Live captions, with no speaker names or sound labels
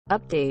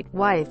Update: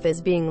 wife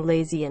is being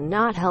lazy and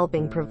not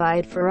helping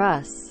provide for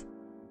us.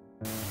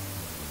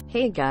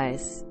 Hey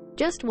guys.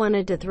 Just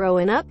wanted to throw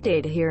an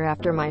update here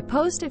after my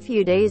post a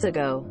few days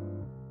ago.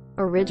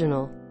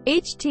 Original.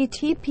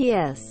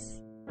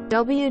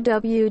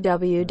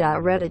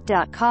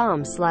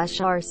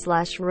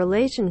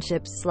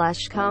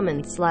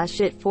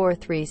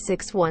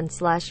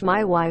 https://reddit.com/r/relationships/comments/it4361/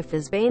 my wife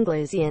is being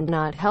lazy and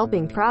not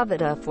helping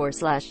provide for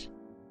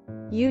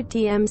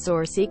UTM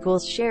source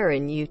equals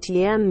Sharon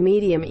UTM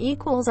medium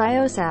equals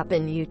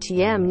IOSAPN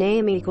UTM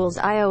name equals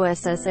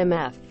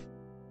IOSSMF.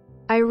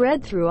 I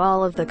read through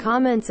all of the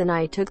comments and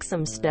I took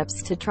some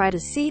steps to try to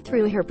see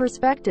through her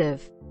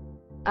perspective.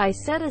 I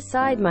set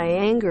aside my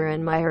anger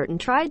and my hurt and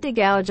tried to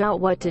gouge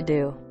out what to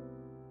do.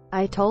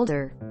 I told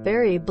her,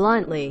 very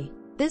bluntly,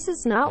 this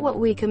is not what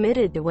we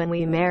committed to when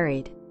we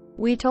married.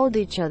 We told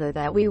each other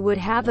that we would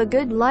have a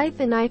good life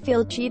and I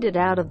feel cheated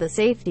out of the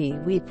safety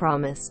we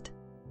promised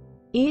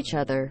each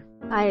other.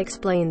 I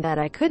explained that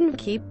I couldn't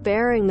keep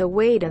bearing the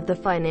weight of the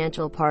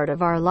financial part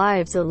of our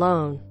lives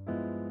alone.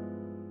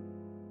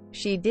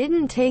 She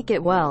didn't take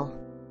it well.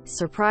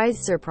 Surprise,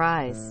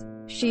 surprise.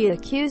 She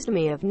accused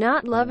me of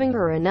not loving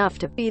her enough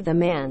to be the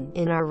man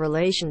in our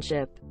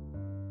relationship.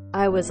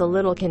 I was a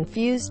little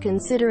confused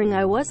considering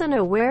I wasn't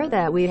aware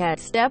that we had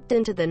stepped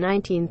into the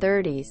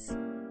 1930s.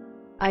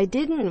 I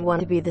didn't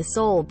want to be the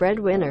sole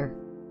breadwinner.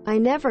 I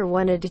never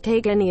wanted to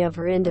take any of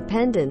her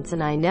independence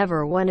and I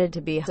never wanted to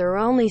be her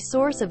only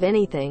source of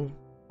anything.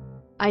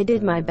 I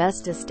did my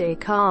best to stay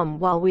calm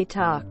while we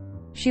talked.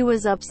 She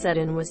was upset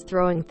and was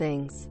throwing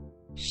things.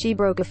 She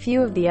broke a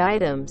few of the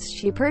items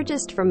she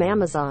purchased from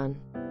Amazon.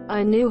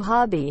 A new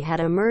hobby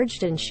had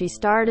emerged and she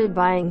started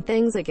buying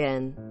things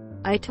again.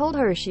 I told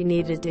her she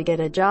needed to get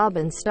a job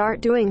and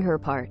start doing her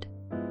part.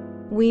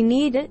 We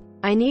need it.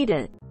 I need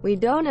it. We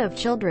don't have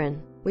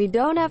children. We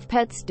don't have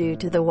pets due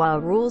to the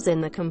wild rules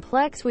in the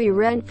complex we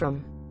rent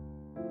from.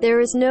 There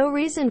is no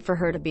reason for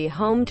her to be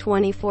home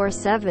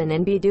 24/7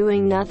 and be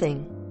doing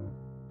nothing.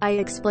 I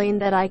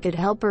explained that I could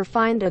help her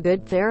find a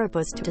good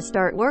therapist to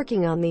start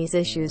working on these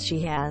issues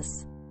she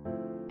has.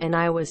 And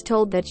I was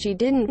told that she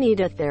didn't need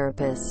a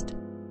therapist.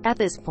 At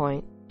this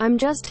point, I'm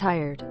just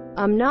tired.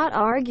 I'm not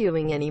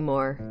arguing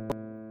anymore.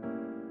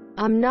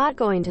 I'm not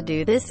going to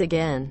do this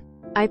again.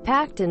 I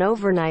packed an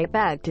overnight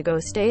bag to go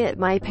stay at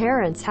my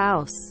parents'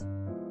 house.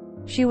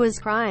 She was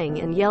crying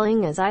and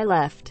yelling as I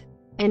left,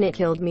 and it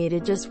killed me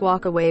to just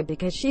walk away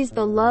because she's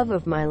the love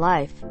of my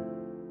life.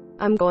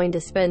 I'm going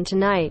to spend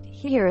tonight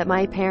here at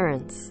my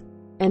parents',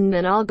 and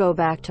then I'll go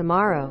back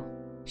tomorrow.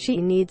 She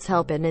needs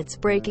help and it's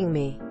breaking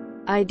me.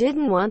 I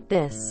didn't want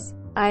this.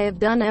 I have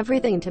done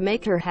everything to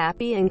make her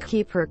happy and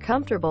keep her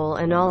comfortable,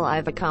 and all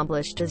I've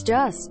accomplished is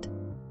just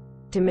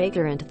to make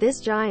her into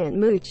this giant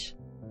mooch.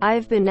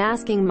 I've been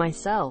asking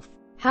myself,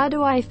 how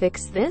do I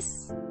fix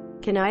this?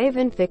 Can I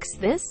even fix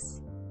this?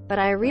 But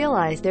I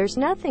realize there's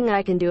nothing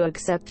I can do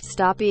except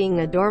stop being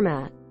a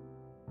doormat.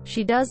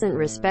 She doesn't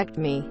respect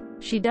me.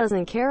 She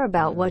doesn't care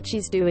about what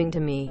she's doing to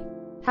me.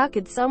 How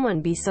could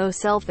someone be so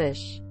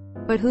selfish?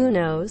 But who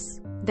knows?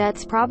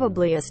 That's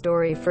probably a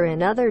story for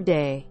another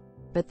day.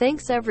 But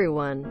thanks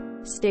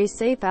everyone. Stay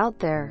safe out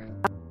there.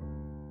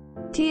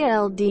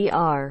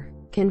 TLDR.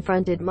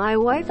 Confronted my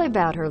wife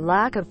about her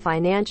lack of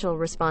financial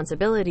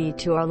responsibility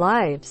to our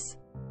lives.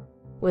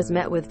 Was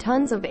met with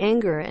tons of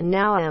anger and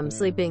now am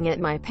sleeping at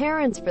my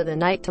parents' for the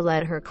night to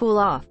let her cool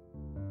off.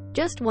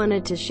 Just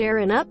wanted to share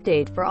an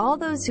update for all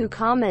those who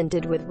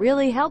commented with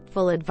really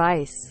helpful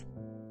advice.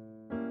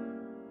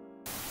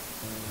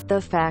 The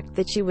fact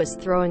that she was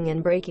throwing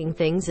and breaking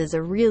things is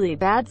a really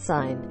bad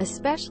sign,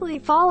 especially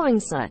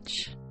following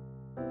such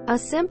a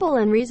simple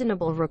and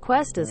reasonable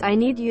request as I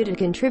need you to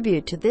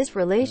contribute to this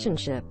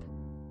relationship.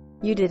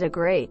 You did a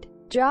great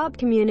job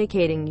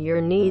communicating your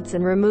needs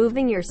and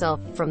removing yourself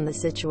from the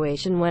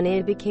situation when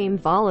it became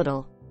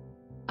volatile.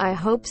 I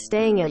hope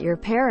staying at your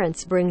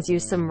parents' brings you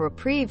some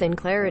reprieve and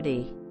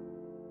clarity.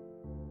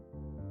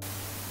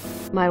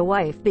 My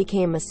wife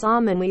became a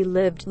SOM and we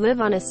live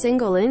on a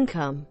single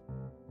income.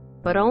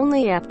 But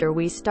only after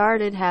we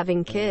started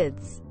having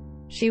kids.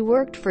 She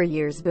worked for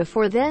years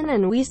before then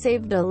and we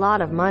saved a lot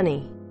of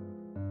money.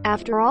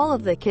 After all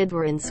of the kids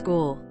were in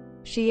school,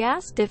 she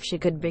asked if she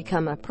could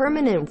become a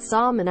permanent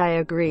SOM and I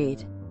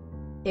agreed.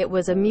 It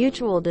was a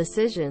mutual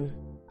decision.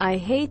 I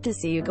hate to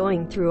see you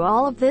going through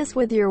all of this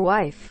with your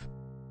wife.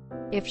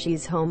 If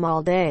she's home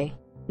all day,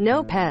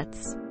 no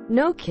pets,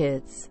 no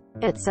kids,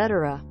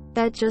 etc.,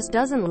 that just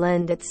doesn't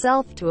lend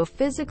itself to a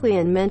physically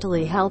and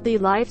mentally healthy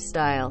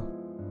lifestyle.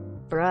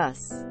 For us,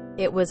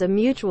 it was a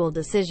mutual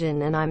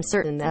decision and I'm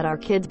certain that our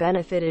kids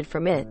benefited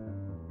from it.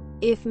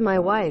 If my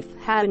wife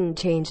hadn't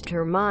changed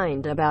her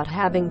mind about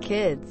having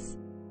kids,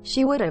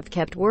 she would have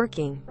kept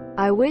working.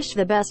 I wish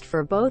the best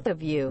for both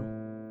of you.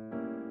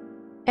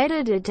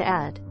 Edited to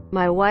add,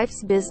 my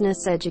wife's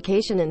business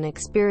education and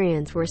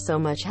experience were so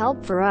much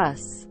help for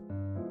us.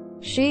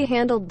 She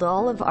handled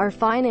all of our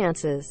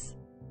finances,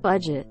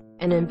 budget,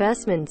 and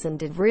investments and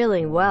did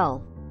really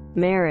well.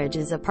 Marriage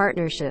is a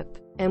partnership,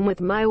 and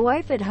with my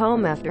wife at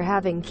home after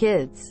having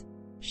kids,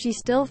 She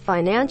still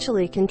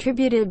financially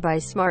contributed by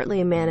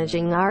smartly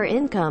managing our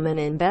income and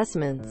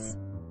investments.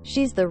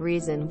 She's the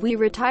reason we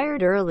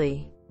retired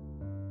early.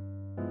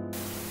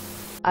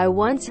 I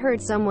once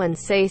heard someone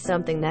say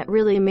something that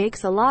really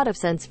makes a lot of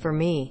sense for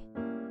me.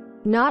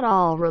 Not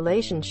all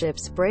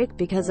relationships break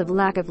because of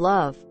lack of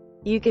love.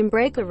 You can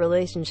break a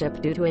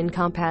relationship due to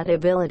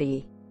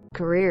incompatibility,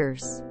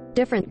 careers,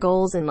 different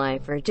goals in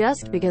life, or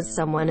just because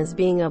someone is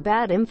being a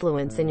bad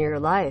influence in your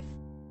life.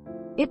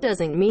 It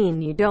doesn't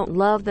mean you don't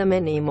love them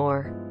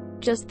anymore,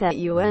 just that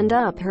you end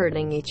up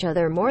hurting each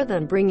other more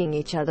than bringing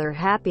each other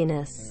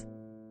happiness.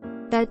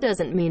 That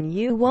doesn't mean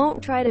you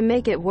won't try to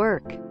make it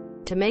work.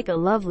 To make a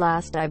love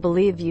last, I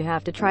believe you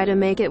have to try to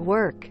make it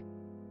work.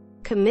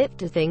 Commit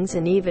to things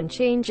and even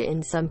change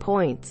in some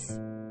points.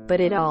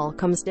 But it all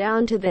comes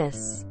down to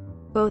this.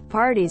 Both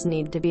parties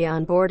need to be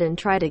on board and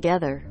try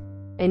together.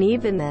 And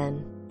even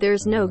then,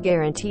 there's no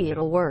guarantee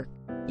it'll work.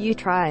 You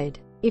tried.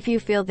 If you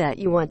feel that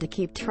you want to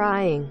keep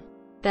trying,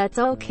 that's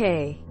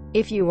okay.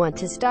 If you want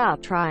to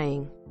stop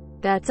trying,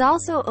 that's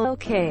also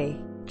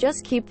okay.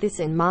 Just keep this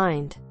in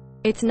mind.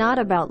 It's not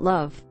about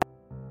love.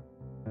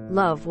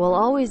 Love will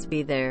always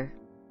be there.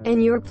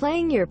 And you're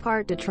playing your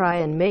part to try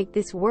and make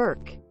this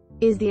work.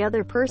 Is the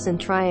other person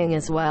trying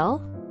as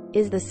well?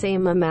 Is the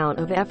same amount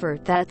of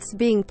effort that's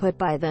being put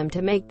by them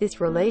to make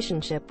this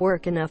relationship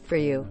work enough for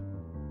you?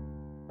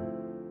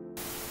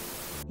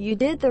 You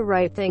did the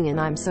right thing and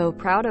I'm so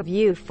proud of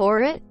you for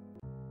it.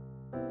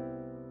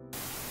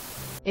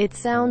 It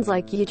sounds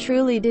like you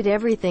truly did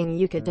everything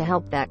you could to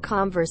help that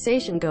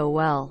conversation go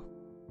well.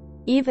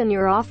 Even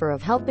your offer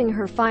of helping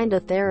her find a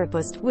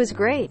therapist was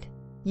great.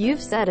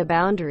 You've set a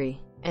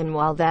boundary, and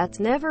while that's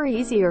never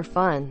easy or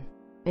fun,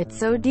 it's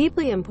so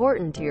deeply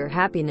important to your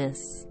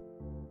happiness.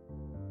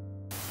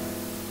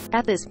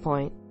 At this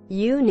point,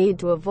 you need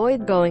to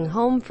avoid going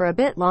home for a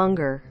bit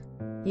longer.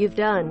 You've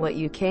done what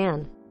you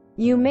can.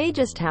 You may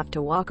just have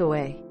to walk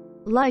away.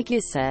 Like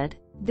you said,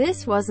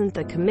 this wasn't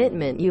the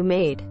commitment you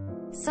made.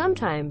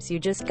 Sometimes you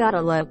just gotta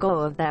let go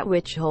of that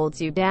which holds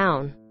you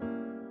down.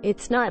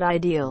 It's not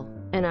ideal,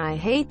 and I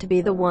hate to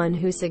be the one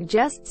who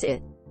suggests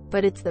it,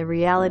 but it's the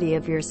reality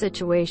of your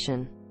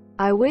situation.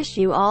 I wish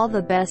you all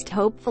the best.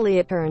 Hopefully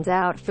it turns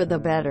out for the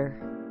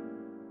better.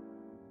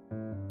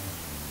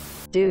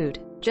 Dude,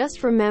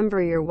 just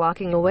remember you're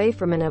walking away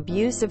from an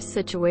abusive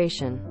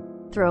situation.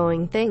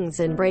 Throwing things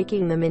and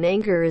breaking them in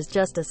anger is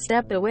just a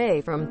step away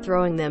from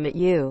throwing them at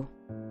you.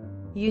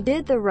 You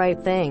did the right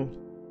thing.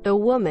 The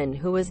woman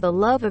who was the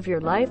love of your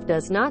life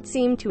does not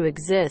seem to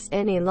exist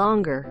any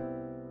longer.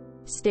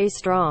 Stay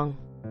strong.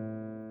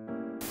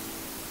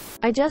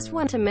 I just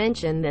want to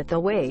mention that the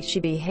way she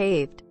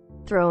behaved,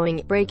 throwing,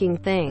 breaking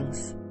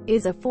things,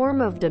 is a form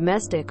of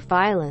domestic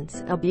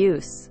violence,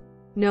 abuse.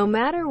 No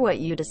matter what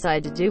you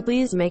decide to do,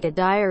 please make a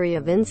diary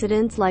of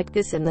incidents like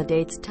this and the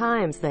dates,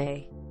 times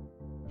they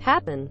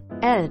happen.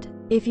 Ed,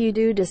 if you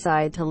do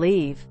decide to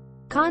leave,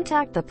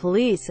 contact the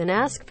police and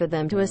ask for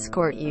them to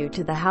escort you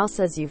to the house,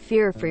 as you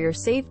fear for your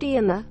safety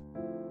and the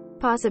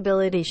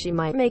possibility she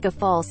might make a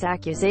false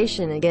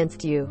accusation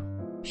against you.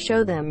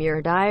 Show them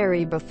your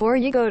diary before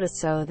you go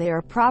so they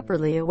are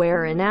properly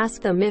aware, and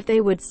ask them if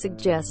they would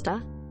suggest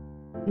a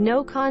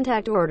no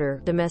contact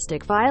order,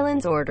 domestic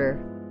violence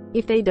order.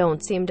 If they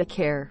don't seem to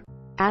care,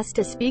 ask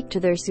to speak to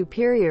their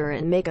superior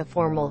and make a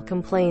formal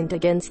complaint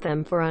against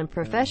them for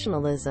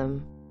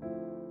unprofessionalism.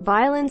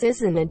 Violence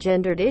isn't a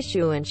gendered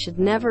issue and should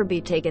never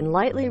be taken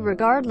lightly,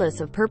 regardless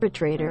of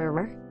perpetrator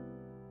or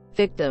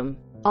victim.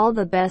 All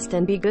the best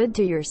and be good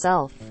to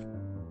yourself.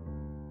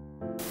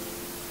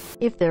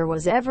 If there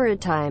was ever a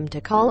time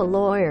to call a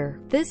lawyer,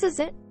 this is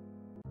it.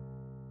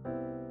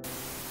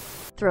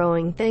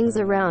 Throwing things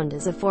around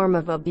is a form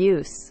of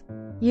abuse.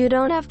 You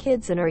don't have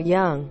kids and are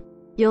young.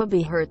 You'll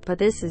be hurt, but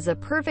this is a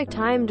perfect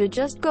time to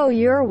just go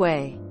your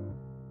way.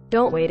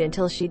 Don't wait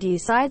until she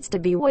decides to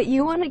be what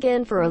you want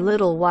again for a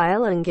little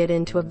while and get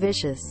into a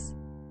vicious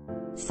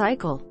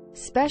cycle,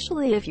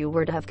 especially if you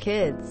were to have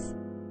kids.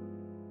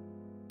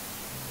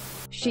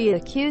 She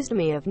accused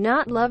me of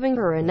not loving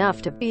her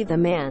enough to be the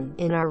man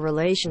in our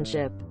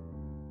relationship.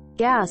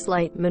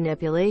 Gaslight,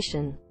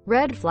 manipulation.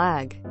 Red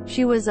flag.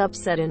 She was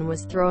upset and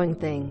was throwing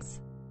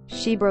things.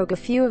 She broke a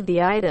few of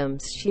the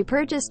items she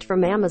purchased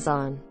from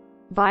Amazon.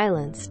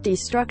 Violence,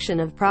 destruction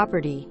of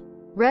property.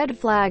 Red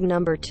flag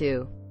number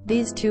 2.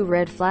 These 2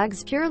 red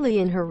flags purely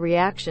in her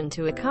reaction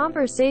to a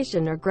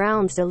conversation are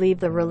grounds to leave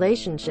the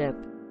relationship.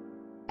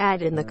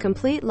 Add in the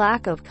complete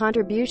lack of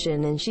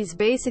contribution and she's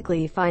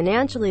basically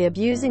financially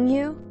abusing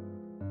you.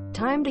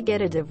 Time to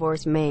get a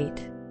divorce,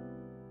 mate.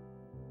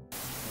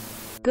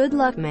 Good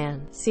luck,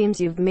 man.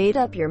 Seems you've made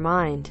up your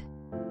mind.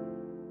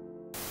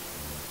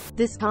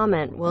 This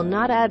comment will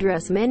not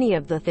address many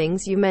of the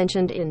things you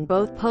mentioned in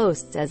both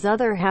posts, as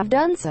others have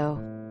done so.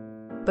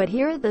 But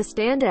here are the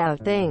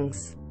standout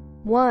things.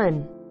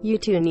 1. You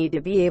two need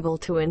to be able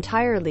to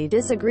entirely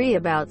disagree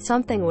about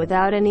something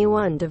without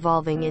anyone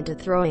devolving into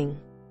throwing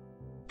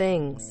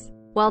things.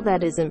 While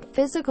that isn't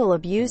physical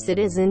abuse, it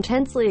is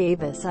intensely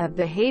abusive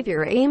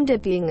behavior aimed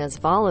at being as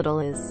volatile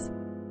as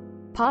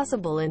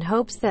possible in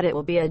hopes that it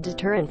will be a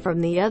deterrent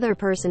from the other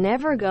person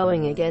ever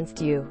going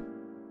against you.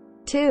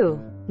 2.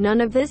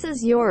 None of this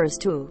is yours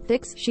to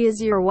fix. She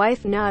is your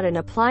wife, not an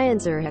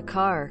appliance or a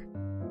car.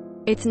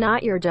 It's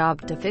not your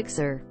job to fix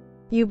her.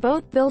 You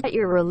both built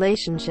your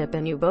relationship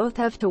and you both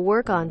have to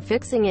work on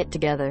fixing it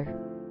together.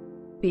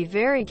 Be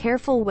very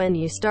careful when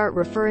you start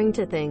referring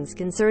to things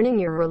concerning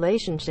your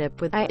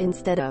relationship with I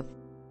instead of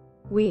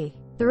we.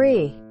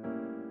 3.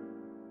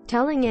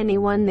 Telling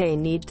anyone they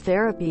need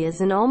therapy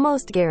is an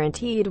almost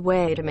guaranteed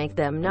way to make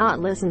them not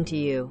listen to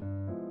you.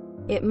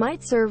 It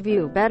might serve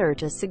you better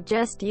to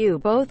suggest you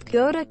both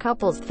go to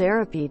couples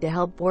therapy to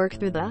help work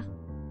through the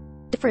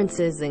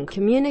differences in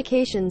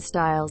communication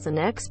styles and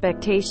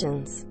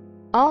expectations.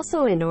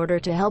 Also, in order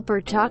to help her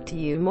talk to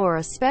you more,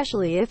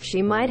 especially if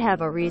she might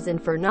have a reason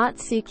for not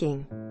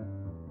seeking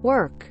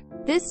work.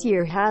 This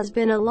year has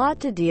been a lot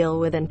to deal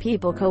with and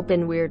people cope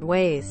in weird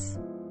ways.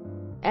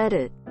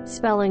 Edit.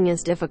 Spelling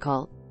is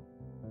difficult.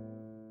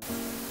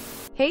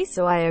 Hey,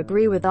 so I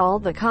agree with all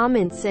the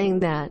comments saying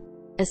that,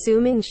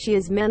 assuming she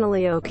is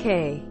mentally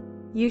okay,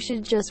 you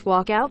should just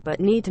walk out, but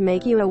need to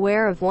make you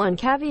aware of one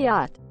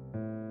caveat.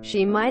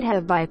 She might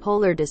have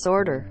bipolar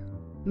disorder.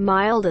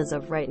 Mild as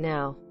of right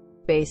now.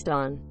 Based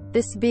on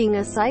this being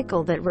a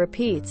cycle that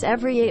repeats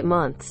every 8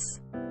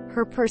 months.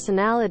 Her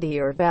personality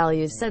or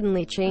values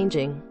suddenly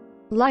changing.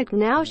 Like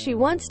now she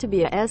wants to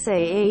be a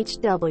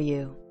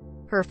SAHW.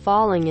 Her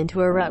falling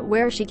into a rut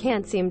where she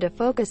can't seem to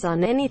focus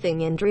on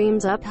anything and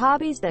dreams up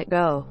hobbies that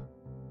go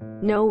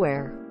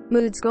nowhere.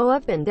 Moods go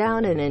up and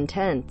down and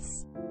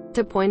intense,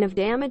 to point of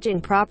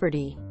damaging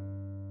property.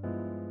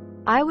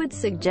 I would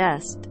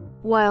suggest,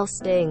 while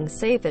staying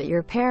safe at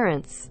your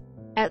parents',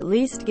 at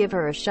least give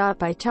her a shot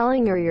by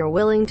telling her you're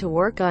willing to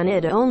work on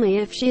it only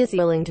if she is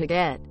willing to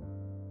get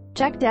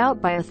checked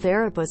out by a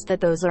therapist,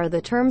 that those are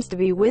the terms to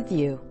be with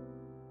you.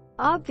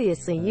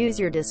 Obviously use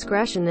your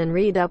discretion and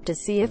read up to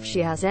see if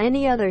she has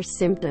any other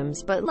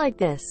symptoms, but like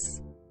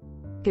this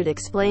could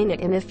explain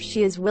it, and if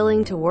she is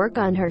willing to work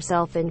on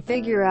herself and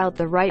figure out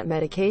the right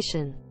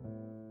medication,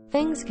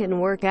 things can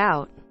work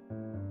out.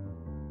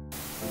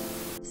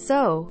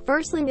 So,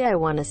 firstly, I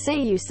want to say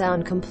you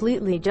sound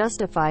completely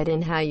justified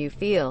in how you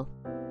feel.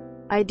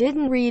 I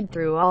didn't read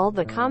through all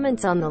the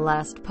comments on the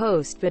last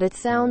post, but it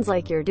sounds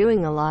like you're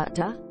doing a lot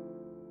to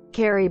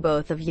carry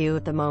both of you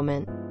at the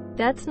moment.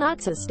 That's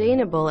not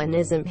sustainable and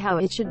isn't how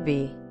it should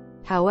be.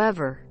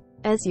 However,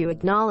 as you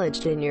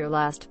acknowledged in your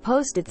last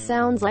post, it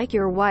sounds like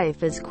your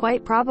wife is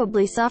quite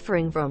probably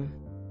suffering from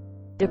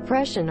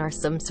depression or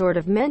some sort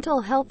of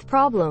mental health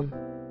problem.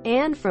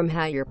 And from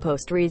how your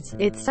post reads,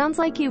 it sounds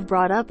like you've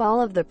brought up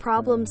all of the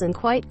problems in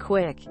quite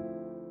quick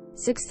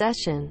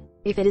succession.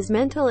 If it is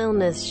mental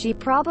illness, she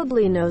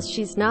probably knows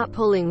she's not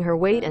pulling her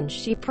weight and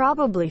she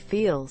probably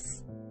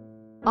feels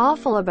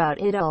awful about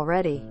it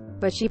already.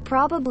 But she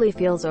probably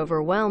feels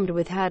overwhelmed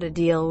with how to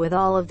deal with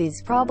all of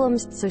these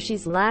problems, so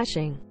she's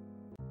lashing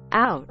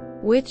out,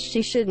 which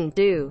she shouldn't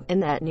do,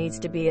 and that needs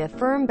to be a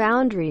firm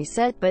boundary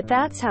set, but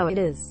that's how it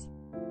is.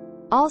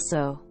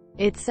 Also,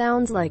 it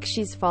sounds like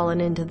she's fallen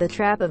into the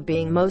trap of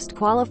being most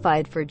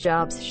qualified for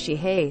jobs she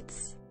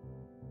hates.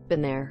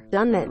 Been there,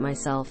 done that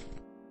myself.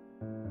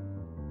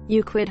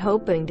 You quit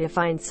hoping to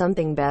find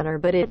something better,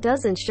 but it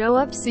doesn't show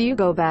up, so you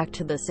go back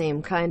to the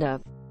same kind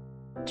of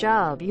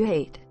job you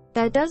hate.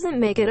 That doesn't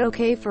make it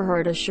okay for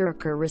her to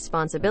shirk her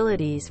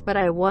responsibilities, but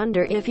I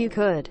wonder if you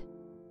could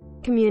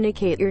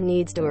communicate your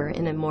needs to her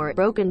in a more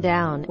broken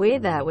down way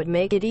that would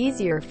make it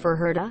easier for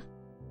her to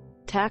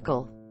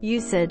tackle. You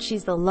said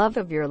she's the love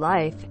of your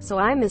life, so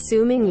I'm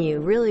assuming you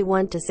really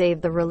want to save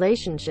the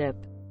relationship.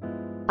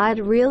 I'd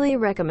really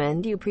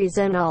recommend you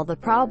present all the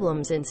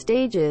problems in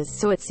stages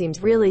so it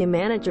seems really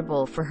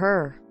manageable for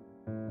her.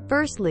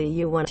 Firstly,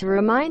 you want to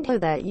remind her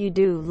that you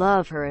do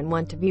love her and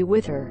want to be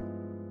with her,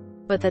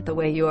 but that the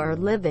way you are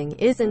living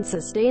isn't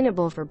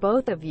sustainable for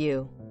both of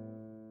you.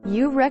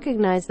 You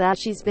recognize that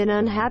she's been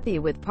unhappy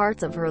with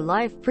parts of her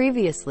life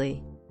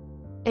previously,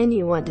 and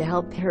you want to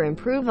help her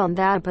improve on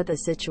that, but the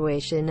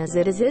situation as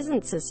it is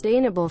isn't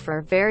sustainable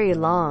for very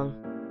long.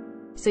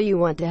 So you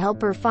want to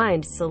help her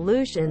find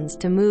solutions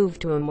to move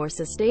to a more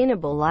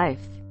sustainable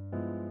life.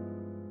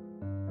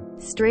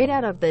 Straight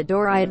out of the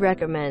door, I'd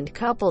recommend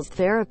couples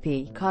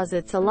therapy, cause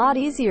it's a lot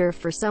easier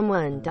for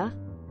someone to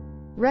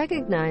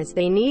recognize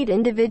they need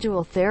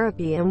individual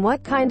therapy and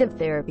what kind of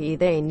therapy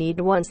they need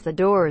once the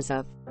doors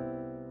of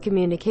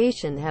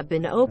communication have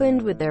been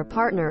opened with their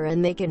partner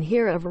and they can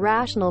hear a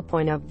rational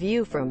point of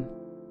view from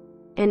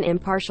an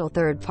impartial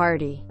third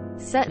party.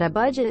 Set a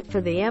budget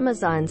for the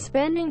Amazon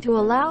spending to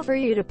allow for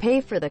you to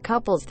pay for the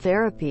couple's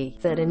therapy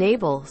that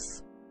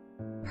enables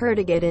her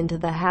to get into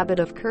the habit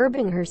of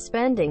curbing her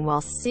spending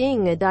while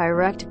seeing a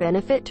direct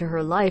benefit to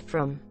her life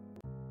from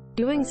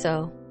doing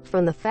so.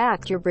 From the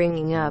fact you're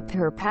bringing up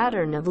her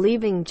pattern of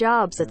leaving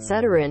jobs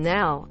etc.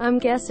 now, I'm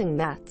guessing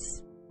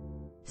that's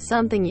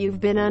something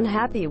you've been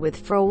unhappy with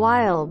for a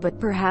while but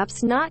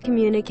perhaps not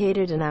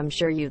communicated, and I'm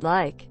sure you'd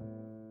like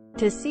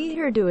to see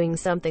her doing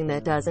something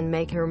that doesn't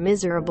make her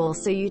miserable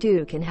so you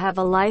two can have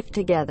a life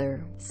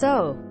together.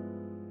 So,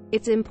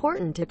 It's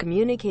important to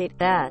communicate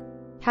that,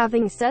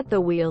 having set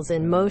the wheels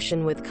in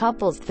motion with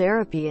couples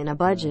therapy and a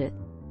budget,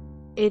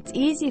 it's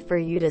easy for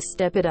you to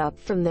step it up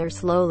from there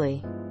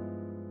slowly.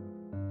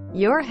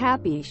 You're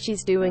happy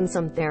she's doing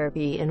some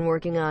therapy and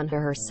working on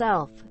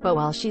herself, but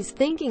while she's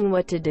thinking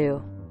what to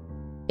do,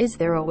 is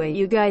there a way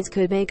you guys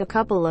could make a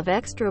couple of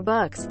extra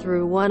bucks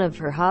through one of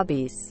her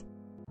hobbies?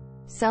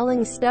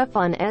 Selling stuff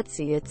on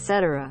Etsy,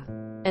 etc.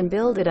 And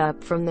build it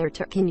up from there.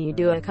 Can you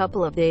do a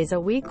couple of days a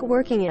week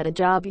working at a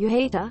job you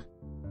hate?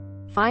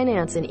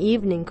 Finance an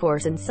evening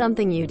course in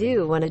something you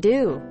do want to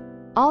do.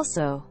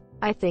 Also,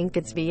 I think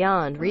it's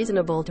beyond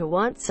reasonable to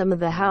want some of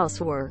the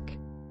housework,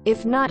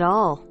 if not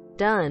all,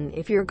 done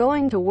if you're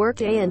going to work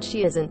day and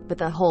she isn't, but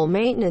the whole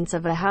maintenance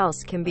of a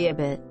house can be a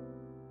bit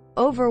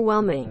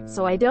overwhelming,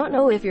 so I don't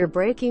know if you're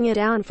breaking it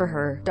down for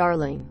her,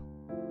 darling.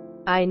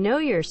 I know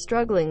you're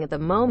struggling at the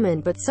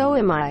moment, but so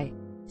am I.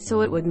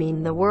 So it would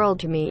mean the world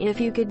to me if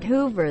you could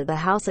hoover the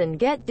house and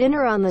get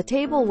dinner on the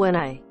table when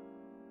I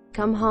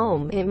come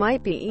home. It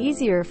might be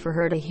easier for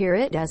her to hear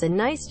it as a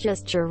nice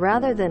gesture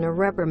rather than a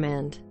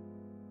reprimand.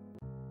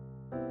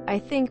 I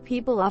think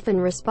people often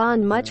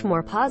respond much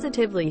more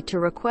positively to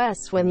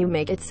requests when you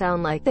make it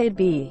sound like they'd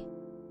be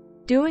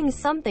doing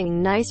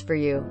something nice for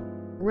you,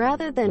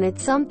 rather than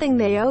it's something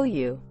they owe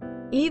you,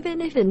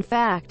 even if in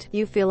fact,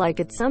 you feel like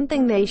it's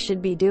something they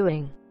should be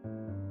doing.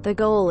 The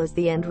goal is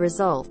the end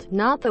result,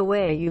 not the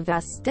way you've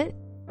asked it.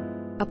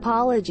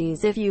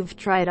 Apologies if you've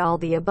tried all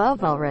the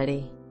above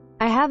already.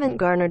 I haven't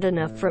garnered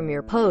enough from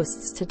your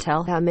posts to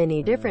tell how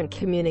many different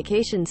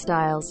communication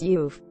styles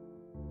you've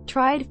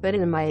tried, but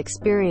in my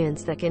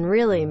experience that can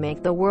really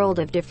make the world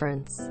of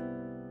difference.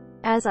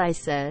 As I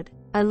said,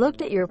 I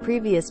looked at your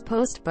previous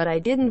post, but I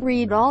didn't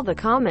read all the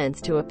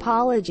comments. To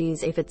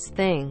apologies if it's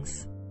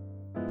things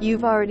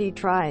you've already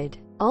tried.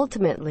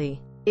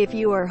 Ultimately, if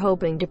you are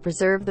hoping to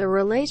preserve the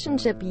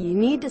relationship, you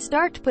need to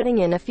start putting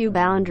in a few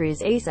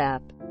boundaries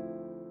ASAP,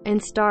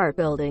 and start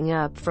building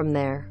up from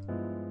there.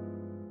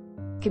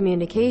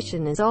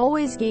 Communication is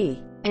always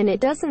key. And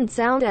it doesn't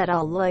sound at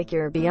all like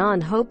you're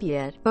beyond hope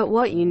yet, but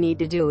what you need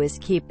to do is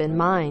keep in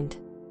mind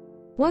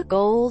what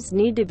goals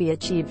need to be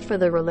achieved for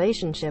the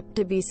relationship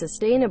to be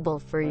sustainable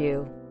for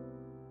you.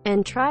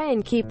 And try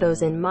and keep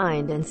those in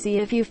mind and see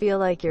if you feel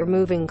like you're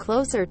moving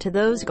closer to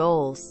those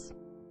goals.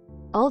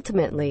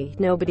 Ultimately,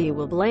 nobody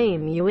will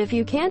blame you if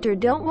you can't or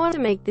don't want to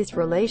make this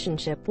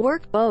relationship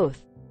work.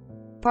 Both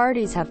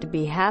parties have to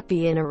be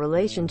happy in a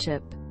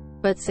relationship.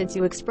 But since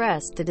you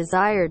expressed a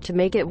desire to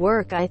make it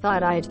work, I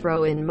thought I'd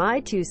throw in my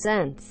 2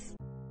 cents.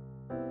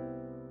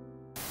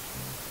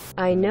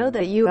 I know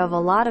that you have a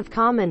lot of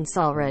comments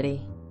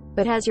already,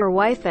 but has your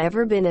wife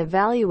ever been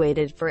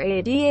evaluated for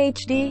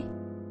ADHD?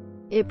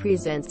 It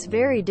presents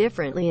very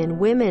differently in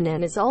women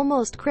and is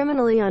almost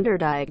criminally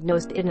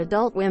underdiagnosed in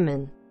adult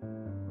women.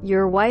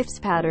 Your wife's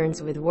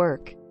patterns with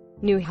work,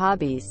 new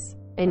hobbies,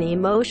 and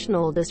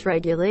emotional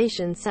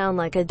dysregulation sound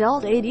like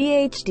adult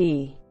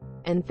ADHD.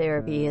 And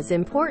therapy is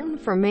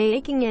important for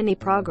making any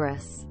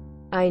progress.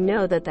 I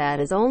know that that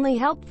is only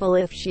helpful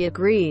if she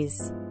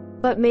agrees.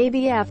 But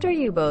maybe after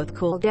you both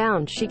cool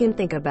down she can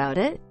think about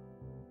it.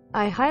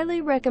 I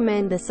highly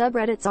recommend the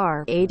subreddits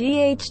r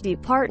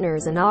ADHD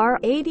Partners and r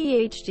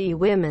ADHD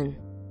Women.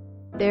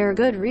 They're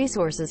good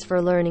resources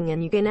for learning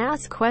and you can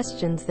ask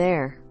questions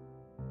there.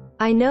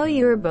 I know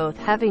you're both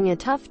having a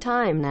tough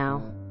time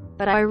now,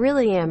 but I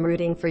really am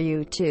rooting for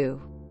you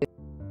too.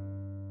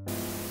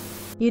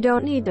 You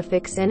don't need to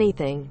fix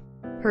anything.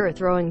 Her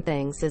throwing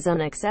things is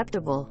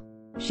unacceptable.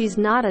 She's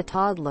not a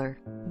toddler.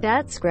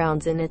 That's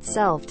grounds in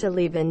itself to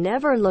leave and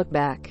never look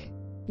back.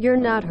 You're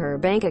not her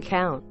bank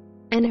account.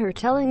 And her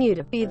telling you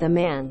to be the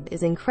man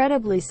is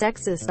incredibly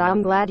sexist.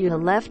 I'm glad you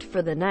left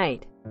for the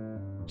night.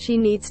 She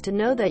needs to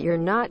know that you're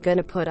not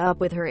gonna put up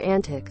with her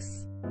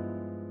antics.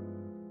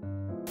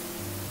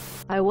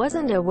 I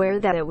wasn't aware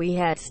that we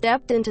had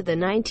stepped into the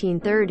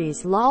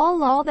 1930s.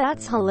 Lol,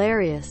 that's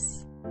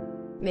hilarious.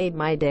 Made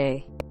my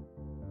day.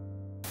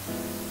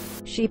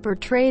 She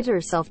portrayed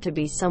herself to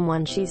be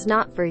someone she's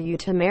not for you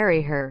to marry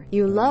her.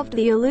 You loved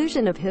the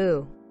illusion of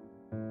who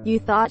you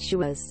thought she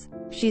was.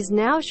 She's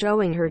now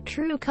showing her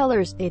true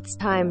colors. It's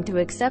time to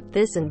accept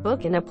this and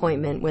book an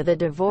appointment with a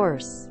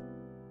divorce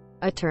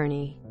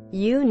attorney.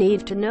 You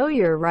need to know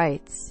your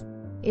rights.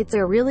 It's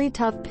a really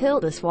tough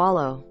pill to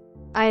swallow.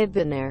 I have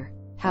been there.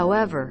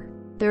 However,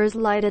 there's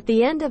light at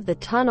the end of the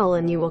tunnel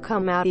and you will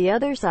come out the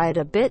other side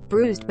a bit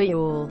bruised, but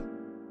you'll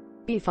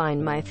be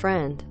fine, my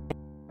friend.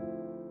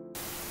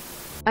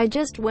 I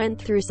just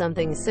went through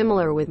something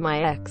similar with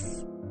my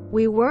ex.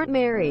 We weren't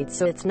married,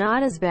 so it's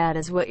not as bad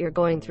as what you're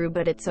going through,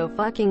 but it's so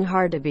fucking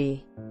hard to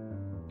be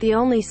the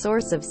only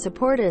source of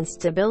support and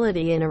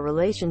stability in a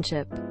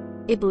relationship.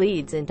 It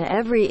bleeds into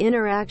every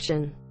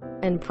interaction.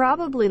 And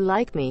probably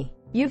like me,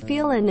 you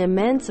feel an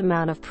immense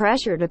amount of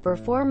pressure to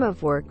perform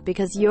of work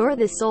because you're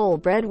the sole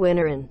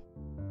breadwinner and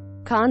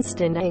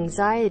constant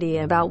anxiety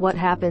about what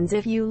happens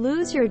if you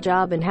lose your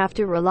job and have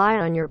to rely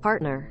on your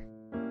partner.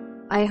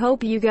 I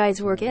hope you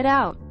guys work it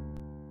out.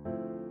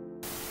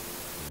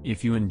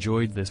 If you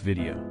enjoyed this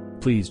video,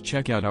 Please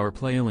check out our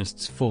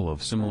playlists full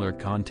of similar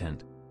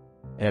content.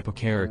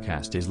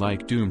 Epicaricast is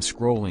like doom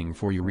scrolling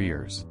for your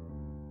ears.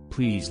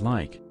 Please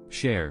like,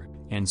 share,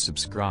 and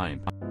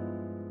subscribe.